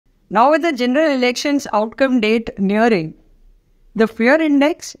Now with the general elections outcome date nearing, the fear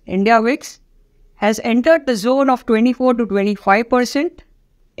index, India VIX, has entered the zone of 24 to 25%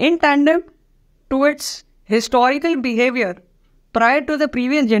 in tandem to its historical behavior prior to the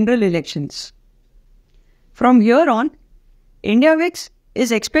previous general elections. From here on, India VIX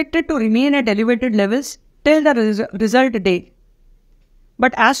is expected to remain at elevated levels till the result day.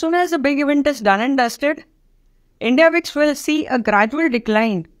 But as soon as the big event is done and dusted, India VIX will see a gradual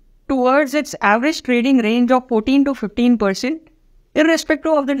decline towards its average trading range of 14 to 15%,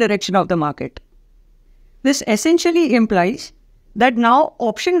 irrespective of the direction of the market. This essentially implies that now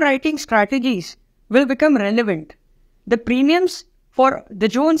option writing strategies will become relevant. The premiums for the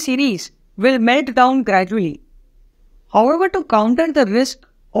June series will melt down gradually. However, to counter the risk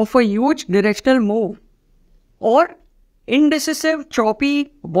of a huge directional move or indecisive,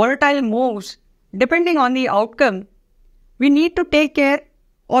 choppy, volatile moves, depending on the outcome, we need to take care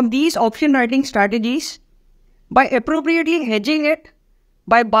of these option writing strategies by appropriately hedging it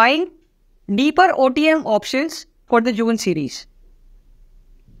by buying deeper OTM options for the June series.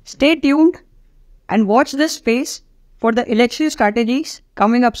 Stay tuned and watch this space for the election strategies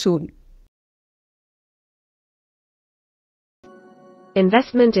coming up soon.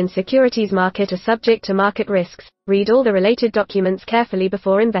 Investment in securities market are subject to market risks. Read all the related documents carefully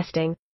before investing.